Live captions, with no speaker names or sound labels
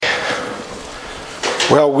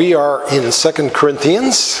Well, we are in 2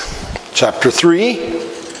 Corinthians chapter 3,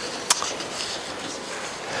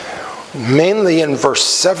 mainly in verse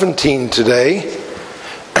 17 today,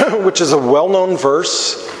 which is a well-known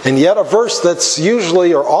verse, and yet a verse that's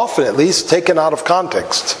usually, or often at least, taken out of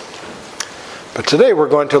context. But today we're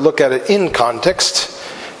going to look at it in context,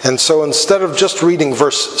 and so instead of just reading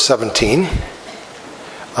verse 17,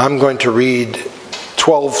 I'm going to read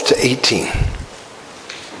 12 to 18.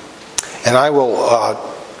 And I will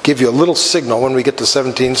give you a little signal when we get to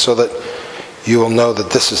 17 so that you will know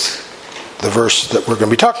that this is the verse that we're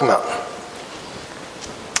going to be talking about.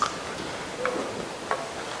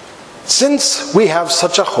 Since we have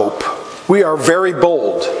such a hope, we are very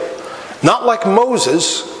bold. Not like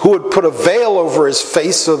Moses, who would put a veil over his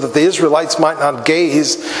face so that the Israelites might not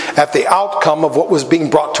gaze at the outcome of what was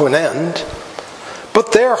being brought to an end.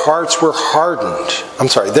 But their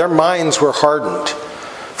minds were hardened.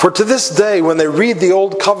 For to this day, when they read the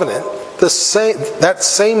Old Covenant, that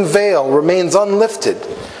same veil remains unlifted,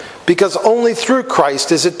 because only through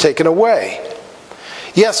Christ is it taken away.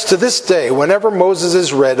 Yes, to this day, whenever Moses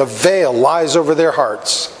is read, a veil lies over their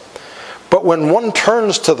hearts. But when one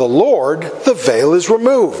turns to the Lord, the veil is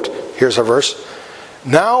removed. Here's our verse.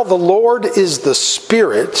 Now the Lord is the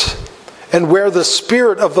Spirit, and where the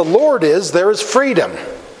Spirit of the Lord is, there is freedom.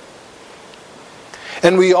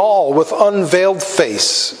 And we all, with unveiled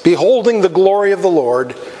face, beholding the glory of the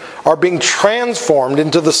Lord, are being transformed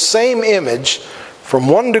into the same image from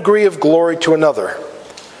one degree of glory to another.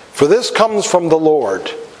 For this comes from the Lord,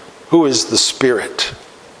 who is the Spirit.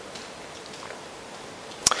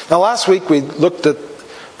 Now last week we looked at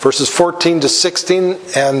verses 14 to 16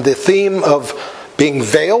 and the theme of being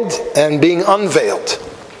veiled and being unveiled.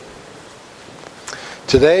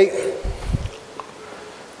 Today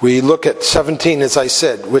we look at 17, as I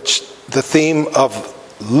said, which the theme of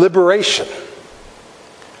liberation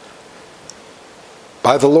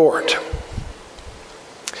by the Lord.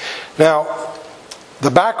 Now, the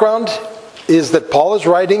background is that Paul is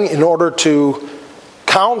writing in order to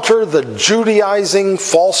counter the Judaizing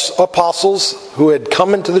false apostles who had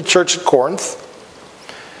come into the church at Corinth,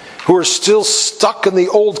 who are still stuck in the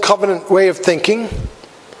old covenant way of thinking.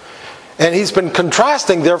 And he's been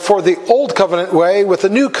contrasting, therefore, the old covenant way with the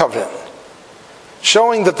new covenant,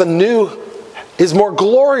 showing that the new is more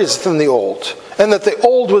glorious than the old, and that the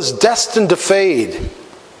old was destined to fade.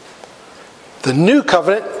 The new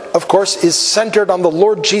covenant, of course, is centered on the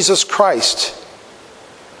Lord Jesus Christ,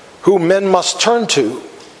 whom men must turn to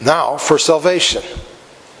now for salvation.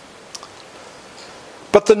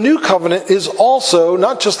 But the new covenant is also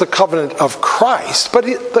not just the covenant of Christ, but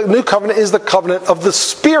the new covenant is the covenant of the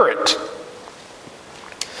Spirit.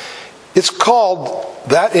 It's called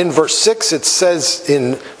that in verse 6. It says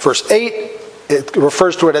in verse 8, it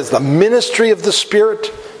refers to it as the ministry of the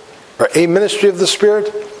Spirit, or a ministry of the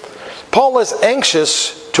Spirit. Paul is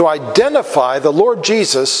anxious to identify the Lord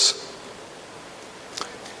Jesus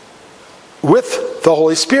with the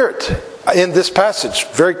Holy Spirit in this passage.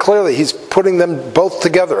 Very clearly, he's putting them both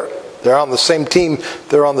together. They're on the same team.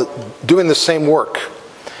 They're doing the same work.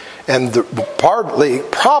 And probably,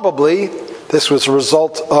 this was a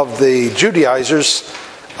result of the Judaizers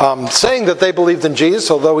saying that they believed in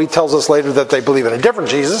Jesus, although he tells us later that they believe in a different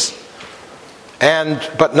Jesus,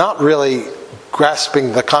 but not really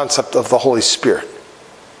grasping the concept of the Holy Spirit.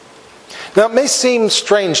 Now, it may seem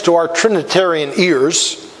strange to our Trinitarian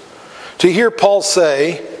ears to hear Paul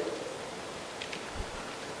say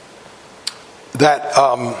that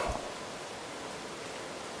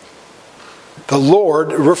the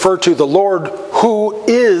Lord, refer to the Lord who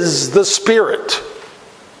is the Spirit.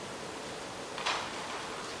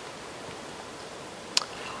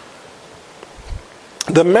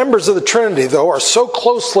 The members of the Trinity, though, are so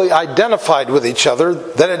closely identified with each other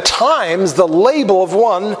that at times the label of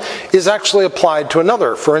one is actually applied to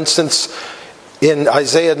another. For instance, in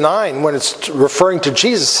Isaiah 9, when it's referring to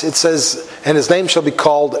Jesus, it says, "And his name shall be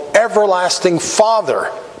called Everlasting Father."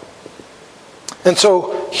 And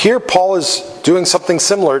so here Paul is doing something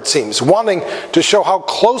similar, it seems, wanting to show how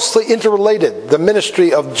closely interrelated the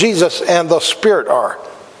ministry of Jesus and the Spirit are.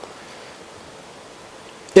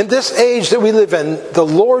 In this age that we live in, the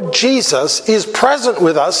Lord Jesus is present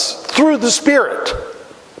with us through the Spirit.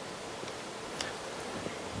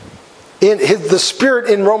 The Spirit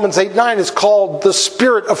in Romans 8:9 is called the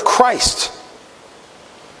Spirit of Christ.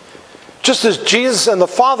 Just as Jesus and the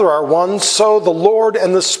Father are one, so the Lord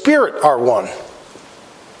and the Spirit are one.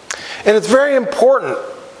 And it's very important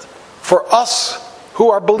for us who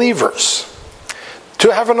are believers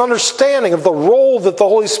to have an understanding of the role that the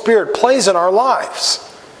Holy Spirit plays in our lives.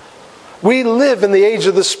 We live in the age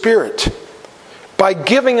of the Spirit. By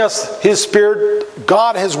giving us His Spirit,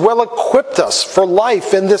 God has well equipped us for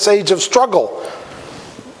life in this age of struggle.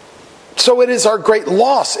 So it is our great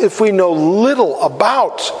loss if we know little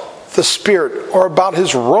about the Spirit or about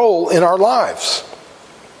His role in our lives,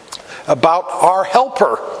 about our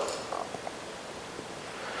helper.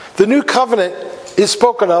 The New Covenant is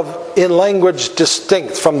spoken of in language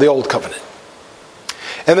distinct from the Old Covenant.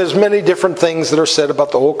 And there's many different things that are said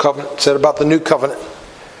about the Old Covenant, said about the New Covenant.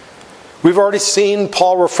 We've already seen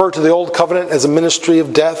Paul refer to the Old Covenant as a ministry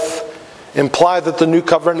of death, imply that the New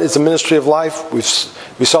Covenant is a ministry of life. We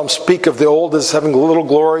saw him speak of the old as having little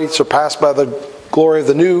glory, surpassed by the glory of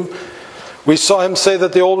the new. We saw him say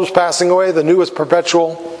that the old was passing away, the new was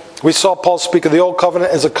perpetual. We saw Paul speak of the Old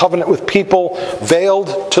Covenant as a covenant with people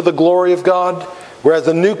veiled to the glory of God, whereas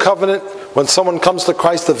the New Covenant, when someone comes to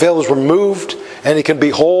Christ, the veil is removed and he can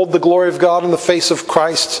behold the glory of God in the face of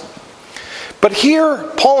Christ. But here,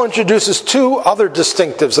 Paul introduces two other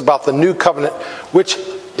distinctives about the New Covenant, which,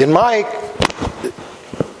 in my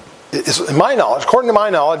knowledge, according to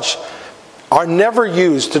my knowledge, are never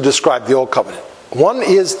used to describe the Old Covenant. One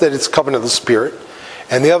is that it's a covenant of the Spirit,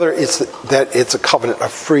 and the other is that it's a covenant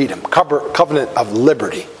of freedom, covenant of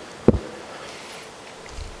liberty.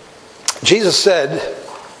 Jesus said,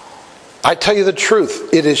 I tell you the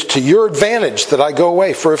truth, it is to your advantage that I go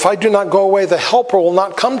away, for if I do not go away, the Helper will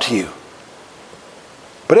not come to you.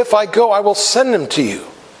 But if I go, I will send him to you.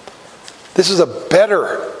 This is a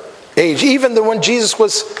better age, even than when Jesus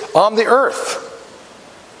was on the earth.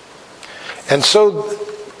 And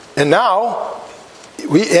now,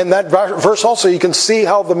 in that verse also, you can see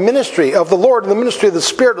how the ministry of the Lord and the ministry of the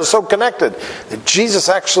Spirit are so connected. That Jesus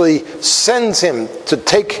actually sends him to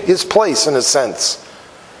take his place, in a sense.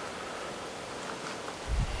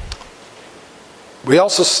 We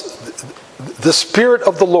also, the Spirit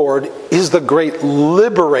of the Lord is the great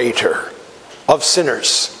liberator of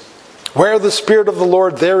sinners. Where the Spirit of the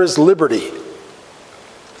Lord, there is liberty.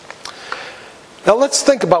 Now let's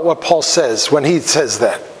think about what Paul says when he says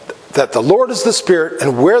that the Lord is the Spirit,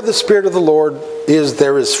 and where the Spirit of the Lord is,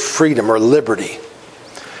 there is freedom or liberty.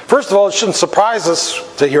 First of all, it shouldn't surprise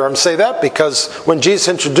us to hear him say that, because when Jesus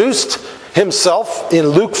introduced himself in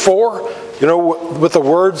Luke 4, with the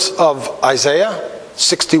words of Isaiah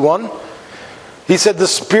 61, he said, the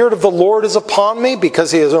Spirit of the Lord is upon me,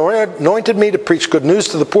 because he has anointed me to preach good news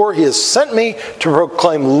to the poor. He has sent me to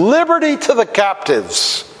proclaim liberty to the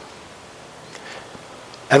captives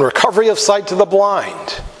and recovery of sight to the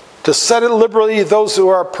blind, to set at liberty those who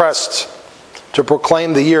are oppressed, to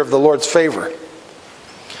proclaim the year of the Lord's favor.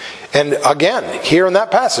 And again, here in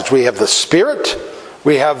that passage, we have the Spirit,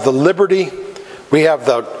 we have the liberty, we have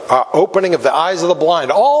the opening of the eyes of the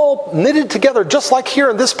blind, all knitted together just like here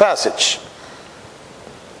in this passage.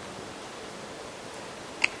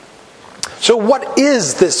 So what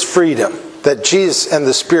is this freedom that Jesus and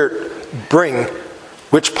the Spirit bring,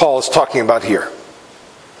 which Paul is talking about here?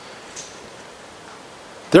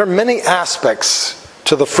 There are many aspects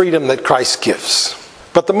to the freedom that Christ gives.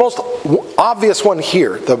 But the most obvious one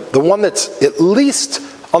here, the one that's at least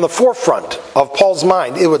on the forefront of Paul's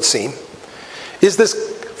mind, it would seem, is this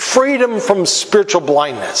freedom from spiritual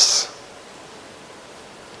blindness.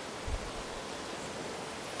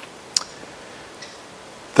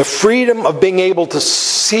 The freedom of being able to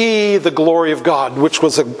see the glory of God, which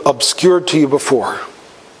was obscured to you before.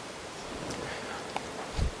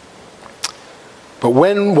 But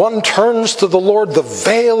when one turns to the Lord, the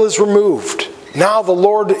veil is removed. Now the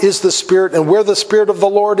Lord is the Spirit, and where the Spirit of the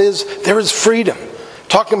Lord is, there is freedom.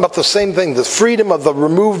 Talking about the same thing, the freedom of the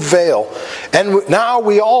removed veil. And now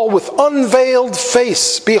we all, with unveiled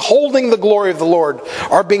face, beholding the glory of the Lord,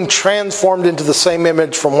 are being transformed into the same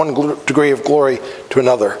image from one degree of glory to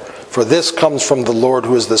another. For this comes from the Lord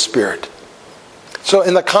who is the Spirit. So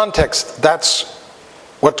in the context, that's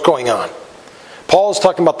what's going on. Paul is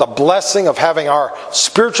talking about the blessing of having our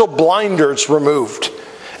spiritual blinders removed,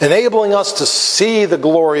 enabling us to see the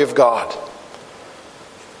glory of God.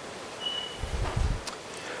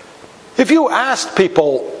 If you asked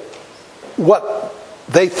people what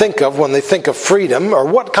they think of when they think of freedom, or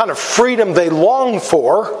what kind of freedom they long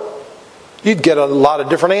for, you'd get a lot of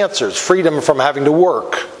different answers. Freedom from having to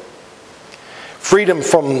work. Freedom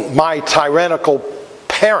from my tyrannical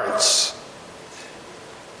parents.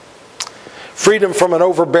 Freedom from an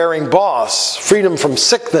overbearing boss. Freedom from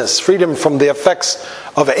sickness. Freedom from the effects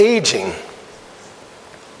of aging.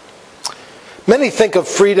 Many think of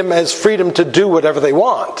freedom as freedom to do whatever they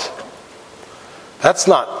want. That's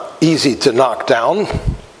not easy to knock down.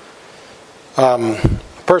 A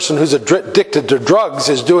person who's addicted to drugs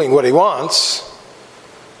is doing what he wants,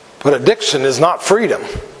 but addiction is not freedom.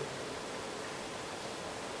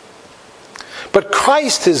 But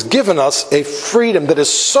Christ has given us a freedom that is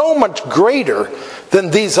so much greater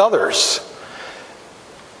than these others,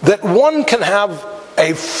 that one can have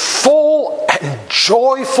a full and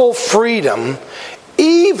joyful freedom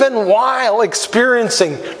even while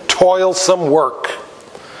experiencing toilsome work,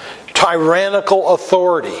 tyrannical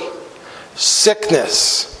authority,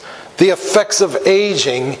 sickness, the effects of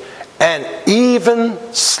aging, and even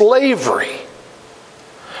slavery.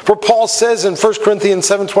 For Paul says in 1 Corinthians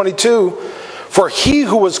 7:22, "For he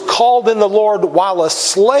who was called in the Lord while a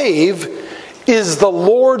slave is the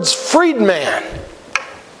Lord's freedman."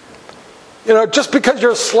 Just because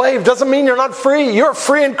you're a slave doesn't mean you're not free. You're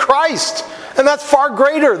free in Christ. And that's far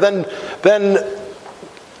greater than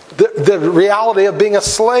the reality of being a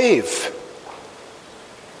slave.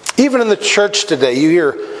 Even in the church today, you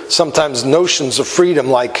hear sometimes notions of freedom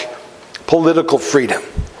like political freedom,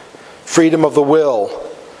 freedom of the will,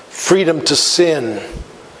 freedom to sin,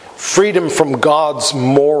 freedom from God's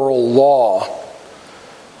moral law.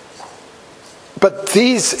 But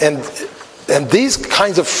these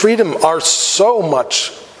kinds of freedom are so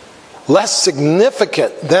much less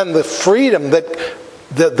significant than the freedom that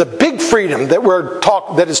the big freedom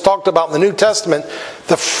that is talked about in the New Testament,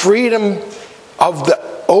 the freedom of the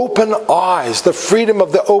open eyes, the freedom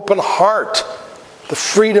of the open heart, the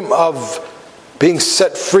freedom of being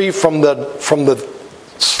set free from the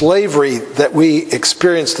slavery that we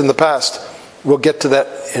experienced in the past. We'll get to that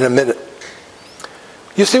in a minute.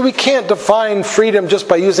 You see, we can't define freedom just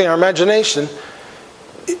by using our imagination.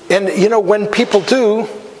 And when people do,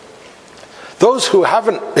 those who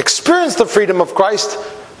haven't experienced the freedom of Christ,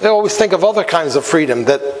 they always think of other kinds of freedom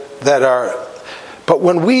that are. But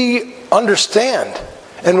when we understand,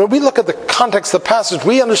 and when we look at the context of the passage,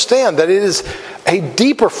 we understand that it is a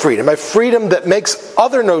deeper freedom, a freedom that makes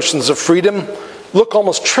other notions of freedom look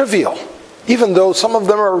almost trivial, even though some of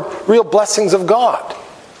them are real blessings of God.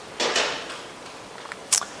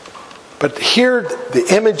 But here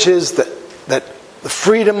the image is that the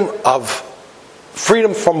freedom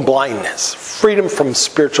from blindness, freedom from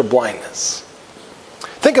spiritual blindness.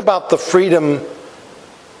 Think about the freedom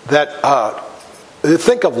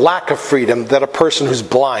think of lack of freedom that a person who's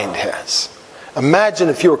blind has. Imagine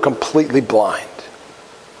if you were completely blind.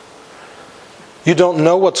 You don't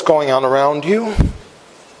know what's going on around you,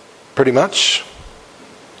 pretty much.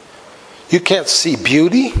 You can't see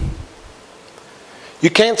beauty. You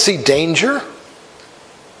can't see danger.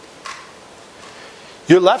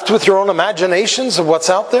 You're left with your own imaginations of what's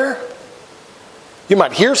out there. You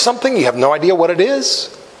might hear something, you have no idea what it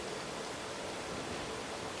is.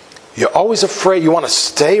 You're always afraid. You want to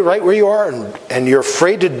stay right where you are, and you're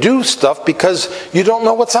afraid to do stuff because you don't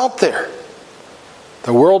know what's out there.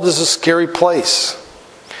 The world is a scary place.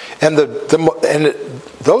 And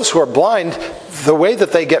those who are blind, the way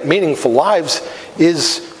that they get meaningful lives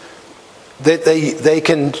is that they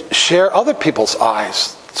can share other people's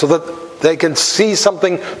eyes so that they can see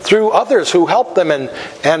something through others who help them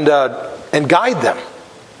and guide them.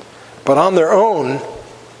 But on their own,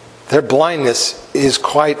 their blindness is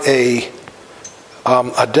quite a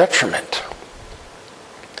detriment.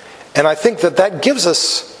 And I think that gives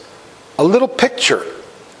us a little picture,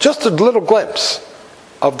 just a little glimpse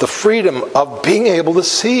of the freedom of being able to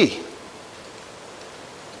see.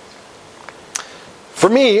 For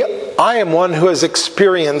me, I am one who has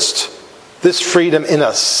experienced this freedom in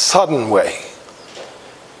a sudden way.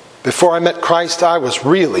 Before I met Christ, I was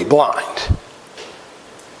really blind.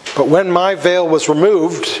 But when my veil was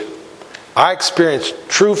removed, I experienced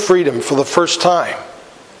true freedom for the first time.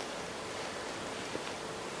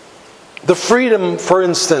 The freedom, for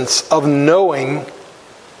instance, of knowing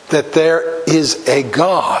that there is a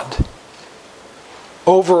God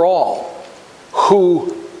over all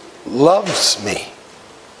who loves me.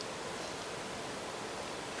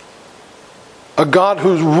 A God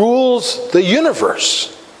who rules the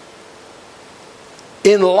universe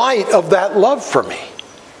in light of that love for me.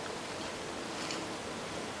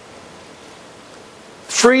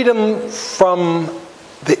 Freedom from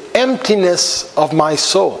the emptiness of my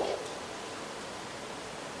soul.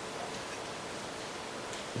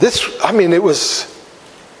 It was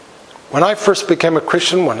when I first became a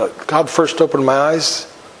Christian, when God first opened my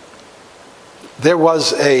eyes, there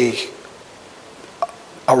was a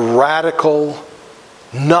radical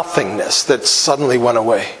nothingness that suddenly went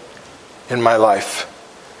away in my life.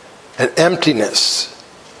 An emptiness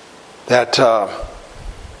that I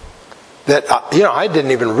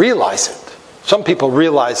didn't even realize it. Some people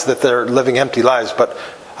realize that they're living empty lives, but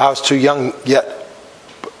I was too young yet.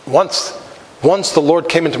 Once the Lord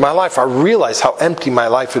came into my life, I realized how empty my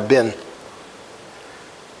life had been.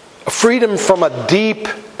 A freedom from a deep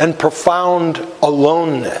and profound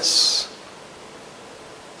aloneness.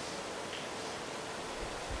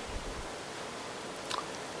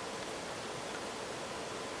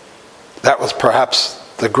 That was perhaps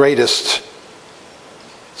the greatest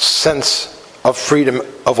sense of freedom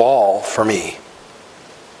of all for me,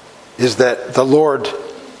 is that the Lord,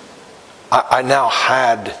 I now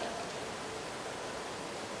had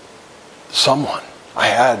someone. I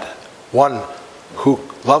had one who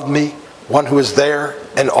loved me, one who is there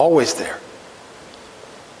and always there.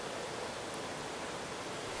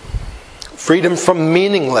 Freedom from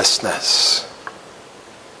meaninglessness.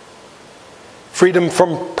 Freedom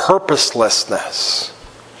from purposelessness.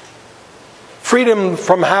 Freedom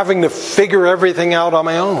from having to figure everything out on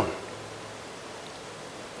my own.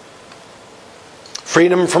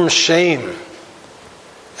 Freedom from shame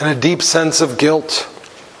and a deep sense of guilt.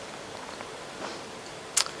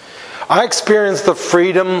 I experienced the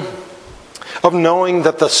freedom of knowing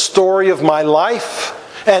that the story of my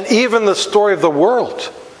life and even the story of the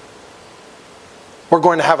world were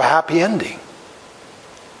going to have a happy ending.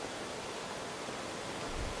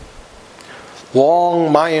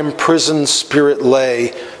 Long my imprisoned spirit lay,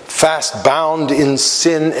 fast bound in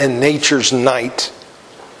sin and nature's night.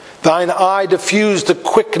 Thine eye diffused a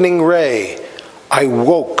quickening ray. I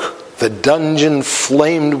woke, the dungeon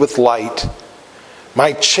flamed with light.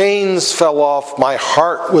 My chains fell off, my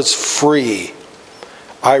heart was free.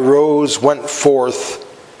 I rose, went forth,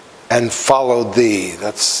 and followed thee.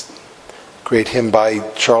 That's a great hymn by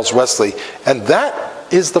Charles Wesley. And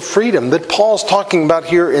that is the freedom that Paul's talking about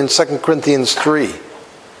here in 2 Corinthians 3.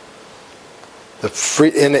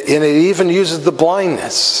 And it even uses the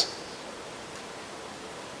blindness.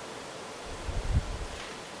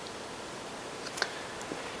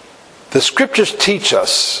 The scriptures teach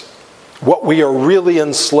us what we are really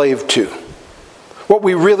enslaved to, what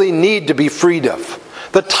we really need to be freed of.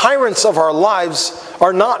 The tyrants of our lives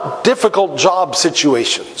are not difficult job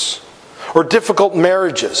situations, or difficult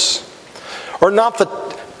marriages, or not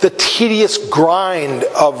the tedious grind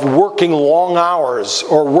of working long hours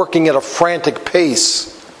or working at a frantic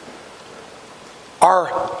pace.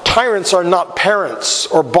 Our tyrants are not parents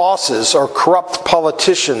or bosses or corrupt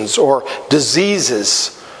politicians or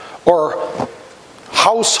diseases or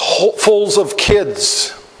housefuls of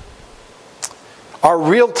kids. Our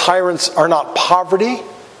real tyrants are not poverty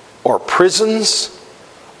or prisons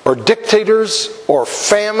or dictators or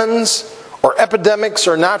famines or epidemics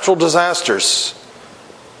or natural disasters.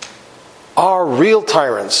 Our real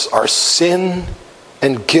tyrants are sin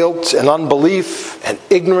and guilt and unbelief and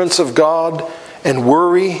ignorance of God and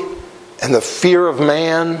worry and the fear of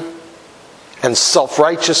man and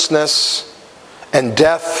self-righteousness and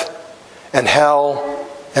death and hell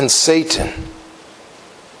and Satan.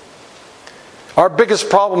 Our biggest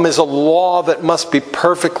problem is a law that must be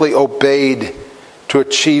perfectly obeyed to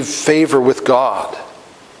achieve favor with God.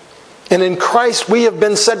 And in Christ we have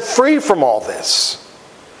been set free from all this.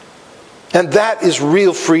 And that is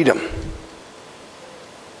real freedom.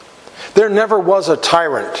 There never was a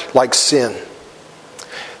tyrant like sin.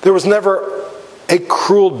 There was never a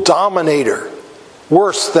cruel dominator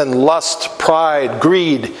worse than lust, pride,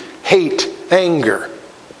 greed, hate, anger.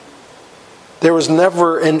 There was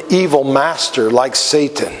never an evil master like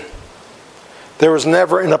Satan. There was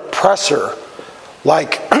never an oppressor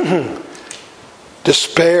like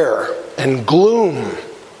despair and gloom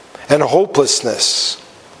and hopelessness.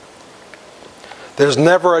 There's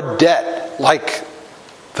never a debt like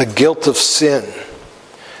the guilt of sin.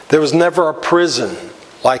 There was never a prison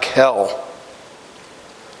like hell.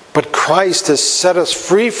 But Christ has set us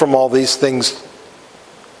free from all these things.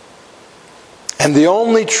 And the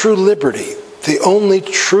only true liberty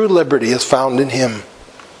is found in Him.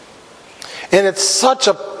 And it's such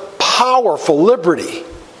a powerful liberty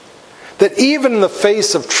that even in the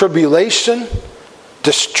face of tribulation,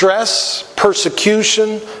 distress,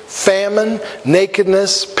 persecution, famine,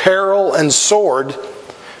 nakedness, peril, and sword,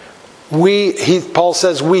 Paul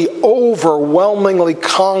says, we overwhelmingly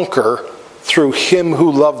conquer through Him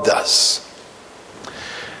who loved us.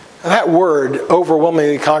 That word,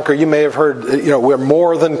 overwhelmingly conquer, you may have heard, we're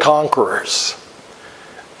more than conquerors.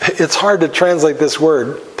 It's hard to translate this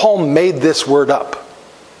word. Paul made this word up.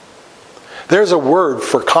 There's a word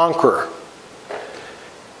for conqueror.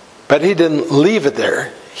 But he didn't leave it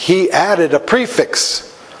there. He added a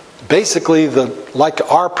prefix. Basically, like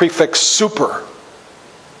our prefix super.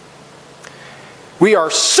 We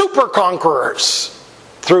are super conquerors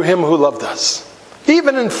through Him who loved us.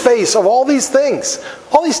 Even in face of all these things,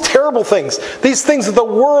 all these terrible things, these things that the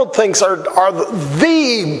world thinks are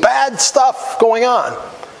the bad stuff going on.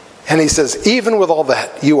 And he says, even with all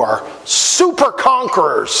that, you are super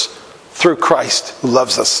conquerors through Christ who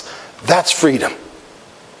loves us. That's freedom.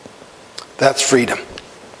 That's freedom.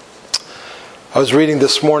 I was reading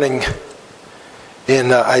this morning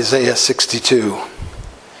in Isaiah 62.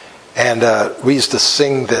 And we used to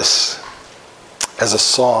sing this as a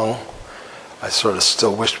song. I sort of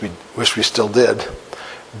still wish we still did.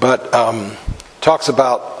 But talks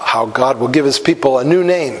about how God will give his people a new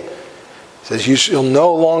name. It says, you shall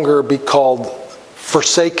no longer be called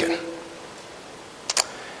forsaken.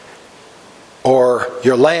 Or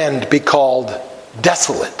your land be called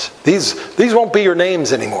desolate. These won't be your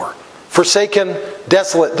names anymore. Forsaken,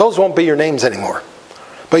 desolate, those won't be your names anymore.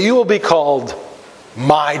 But you will be called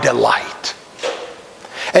my delight.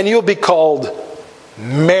 And you'll be called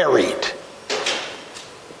married.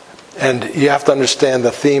 And you have to understand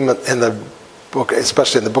the theme in the book,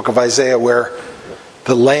 especially in the book of Isaiah, where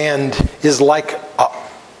the land is like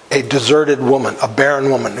a deserted woman, a barren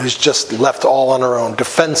woman who's just left all on her own,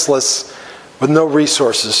 defenseless, with no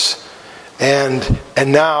resources. And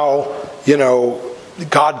now,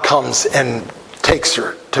 God comes and takes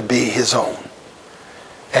her to be his own.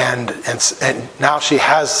 And now she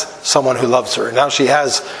has someone who loves her. Now she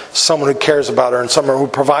has someone who cares about her and someone who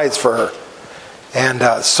provides for her.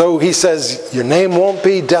 And so he says, your name won't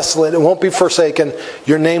be desolate, it won't be forsaken.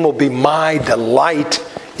 Your name will be my delight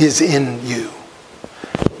is in you.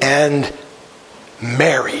 And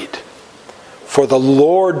married. For the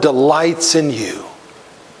Lord delights in you,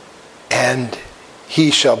 and he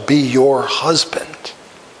shall be your husband.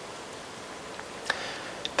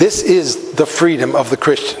 This is the freedom of the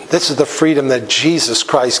Christian. This is the freedom that Jesus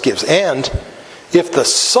Christ gives. And if the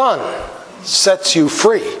Son sets you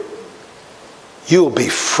free, you will be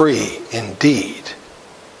free indeed.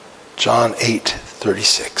 John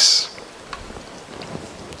 8:36.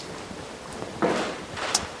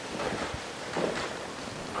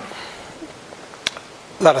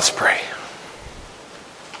 Let us pray.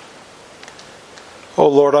 Oh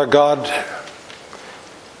Lord our God,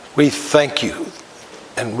 we thank you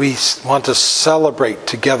and we want to celebrate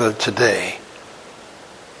together today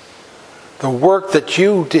the work that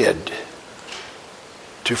you did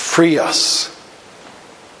to free us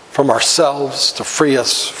from ourselves, to free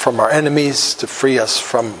us from our enemies, to free us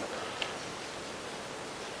from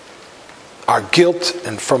our guilt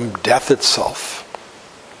and from death itself.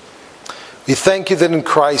 We thank you that in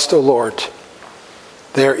Christ, O Lord,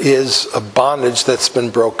 there is a bondage that's been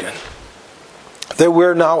broken, that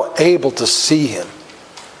we're now able to see him.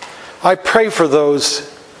 I pray for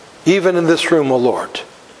those, even in this room, O Lord,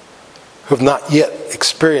 who have not yet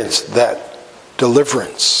experienced that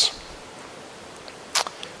deliverance.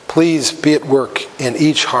 Please be at work in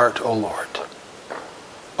each heart, O Lord.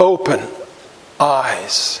 Open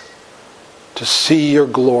eyes to see your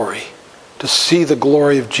glory, to see the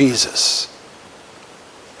glory of Jesus,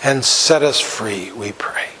 and set us free, we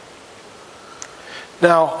pray.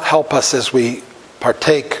 Now help us as we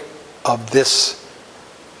partake of this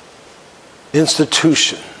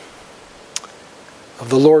institution of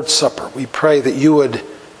the Lord's Supper. We pray that you would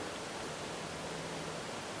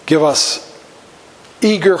give us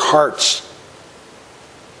eager hearts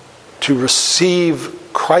to receive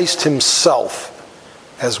Christ himself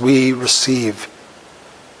as we receive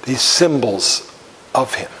these symbols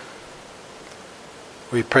of him.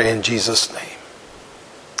 We pray in Jesus' name.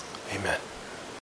 Amen.